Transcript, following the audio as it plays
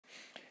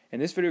In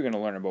this video, we're going to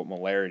learn about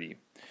molarity.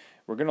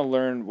 We're going to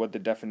learn what the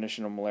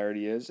definition of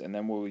molarity is, and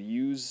then we'll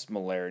use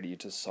molarity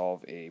to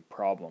solve a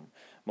problem.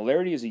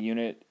 Molarity is a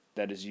unit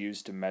that is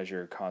used to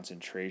measure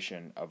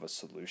concentration of a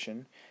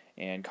solution,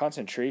 and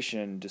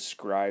concentration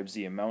describes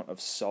the amount of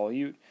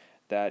solute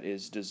that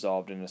is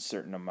dissolved in a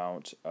certain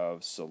amount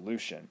of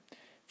solution.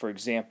 For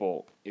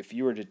example, if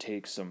you were to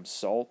take some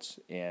salt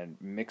and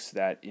mix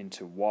that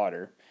into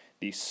water,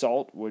 the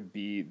salt would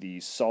be the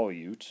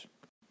solute,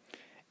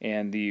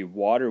 and the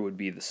water would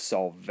be the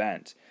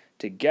solvent.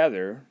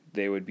 Together,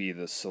 they would be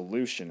the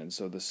solution. And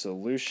so the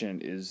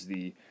solution is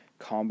the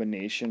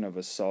combination of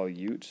a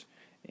solute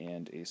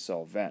and a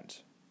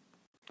solvent.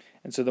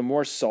 And so the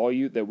more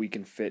solute that we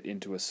can fit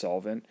into a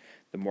solvent,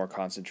 the more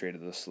concentrated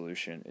the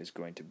solution is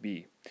going to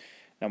be.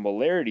 Now,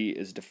 molarity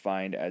is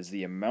defined as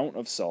the amount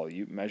of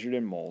solute measured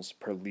in moles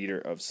per liter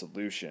of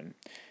solution.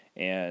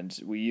 And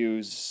we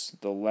use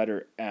the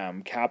letter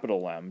M,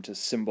 capital M, to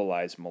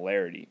symbolize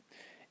molarity.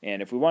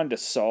 And if we wanted to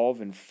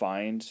solve and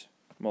find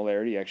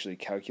molarity, actually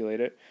calculate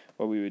it,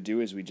 what we would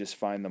do is we just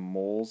find the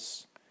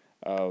moles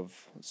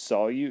of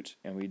solute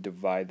and we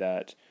divide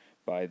that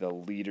by the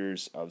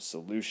liters of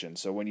solution.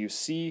 So when you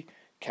see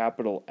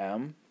capital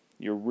M,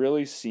 you're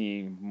really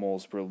seeing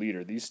moles per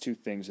liter. These two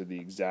things are the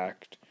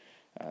exact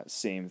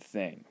same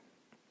thing.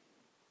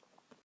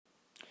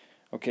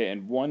 Okay,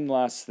 and one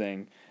last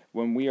thing.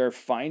 When we are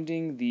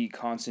finding the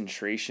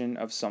concentration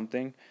of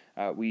something,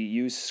 we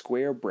use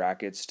square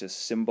brackets to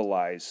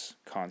symbolize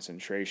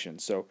concentration.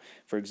 So,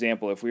 for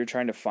example, if we were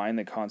trying to find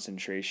the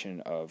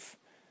concentration of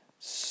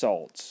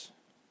salt,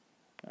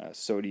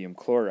 sodium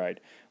chloride,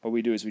 what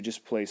we do is we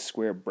just place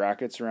square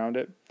brackets around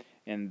it,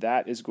 and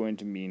that is going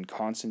to mean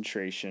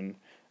concentration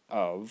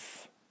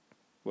of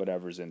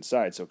whatever's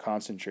inside. So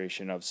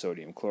concentration of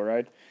sodium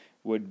chloride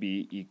would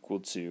be equal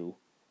to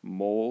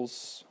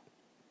moles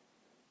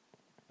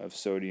of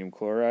sodium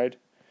chloride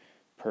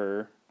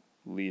per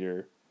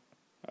liter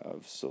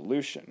of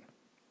solution.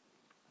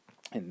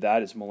 And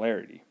that is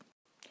molarity.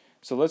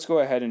 So let's go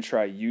ahead and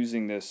try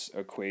using this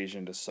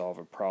equation to solve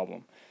a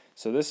problem.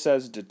 So this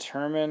says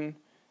determine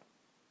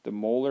the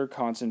molar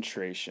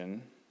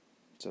concentration.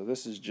 So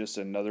this is just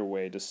another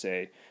way to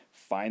say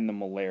find the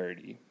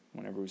molarity.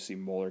 Whenever we see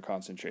molar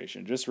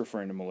concentration, just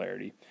referring to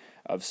molarity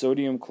of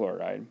sodium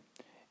chloride,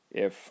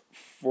 if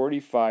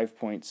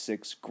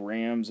 45.6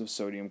 grams of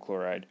sodium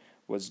chloride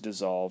was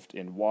dissolved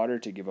in water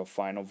to give a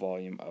final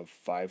volume of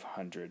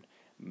 500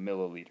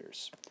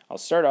 milliliters. I'll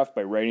start off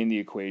by writing the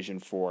equation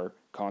for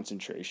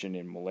concentration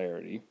in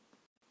molarity.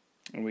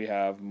 And we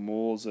have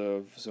moles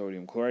of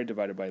sodium chloride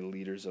divided by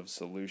liters of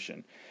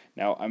solution.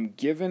 Now I'm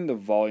given the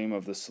volume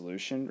of the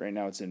solution. Right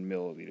now it's in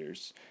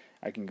milliliters.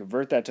 I can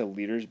convert that to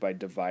liters by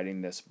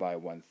dividing this by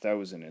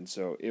 1,000, and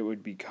so it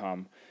would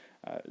become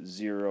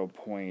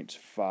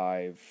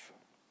 0.5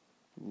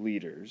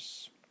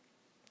 liters.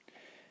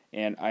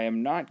 And I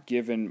am not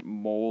given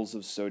moles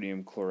of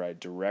sodium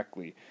chloride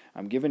directly.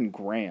 I'm given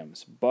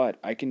grams, but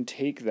I can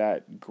take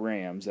that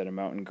grams, that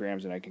amount in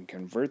grams, and I can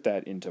convert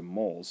that into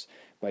moles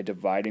by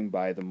dividing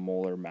by the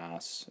molar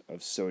mass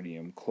of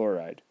sodium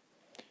chloride.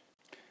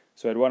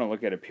 So I'd want to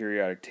look at a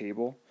periodic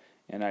table,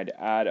 and I'd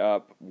add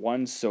up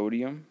one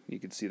sodium, you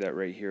can see that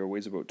right here,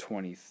 weighs about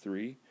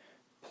 23,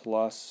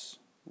 plus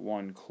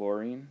one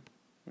chlorine,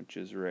 which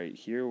is right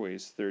here,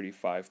 weighs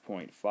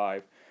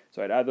 35.5.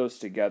 So I'd add those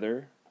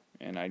together,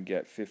 and I'd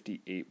get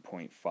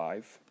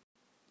 58.5.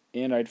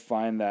 And I'd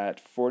find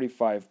that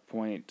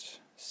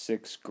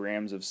 45.6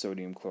 grams of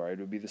sodium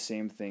chloride would be the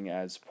same thing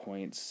as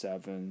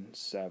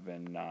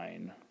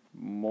 0.779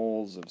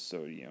 moles of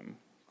sodium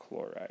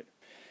chloride.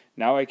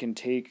 Now I can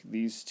take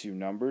these two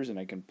numbers and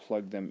I can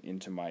plug them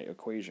into my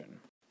equation.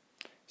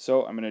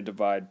 So I'm going to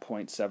divide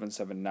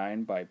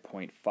 0.779 by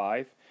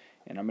 0.5,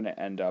 and I'm going to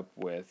end up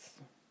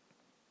with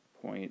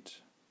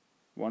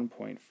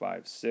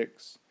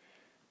 1.56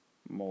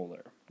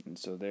 molar. And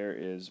so there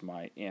is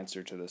my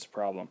answer to this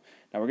problem.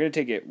 Now we're going to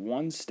take it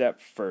one step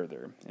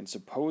further, and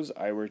suppose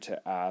I were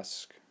to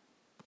ask,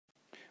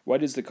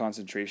 what is the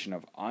concentration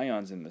of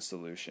ions in the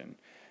solution?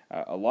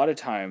 A lot of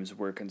times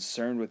we're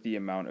concerned with the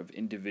amount of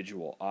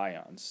individual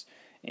ions,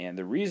 and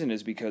the reason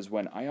is because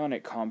when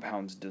ionic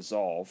compounds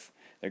dissolve,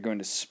 they're going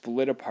to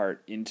split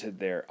apart into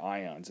their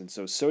ions. And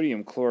so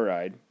sodium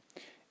chloride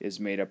is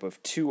made up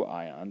of two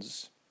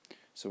ions.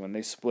 So when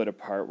they split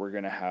apart, we're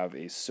going to have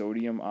a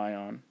sodium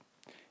ion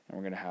and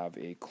we're going to have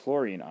a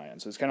chlorine ion.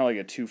 So it's kind of like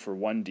a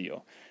 2-for-1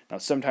 deal. Now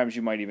sometimes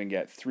you might even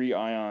get 3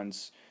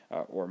 ions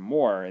or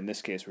more. In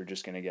this case, we're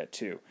just going to get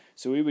 2.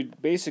 So we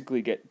would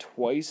basically get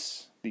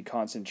twice the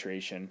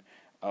concentration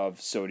of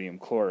sodium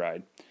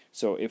chloride.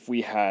 So if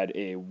we had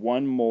a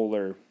 1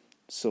 molar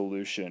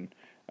solution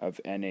of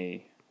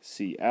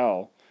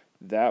NaCl,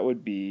 that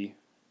would be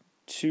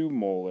 2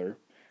 molar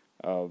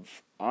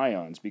of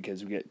ions,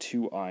 because we get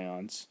 2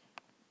 ions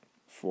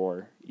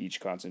for each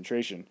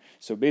concentration.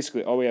 So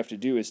basically all we have to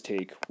do is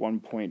take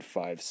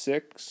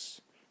 1.56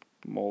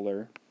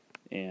 molar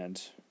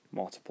and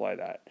multiply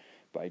that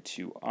by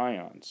 2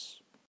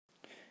 ions.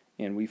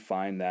 And we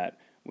find that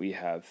we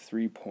have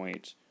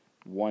 3.1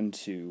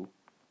 0.12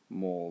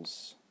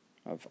 moles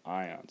of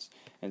ions.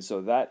 And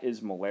so that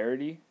is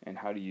molarity and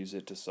how to use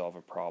it to solve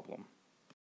a problem.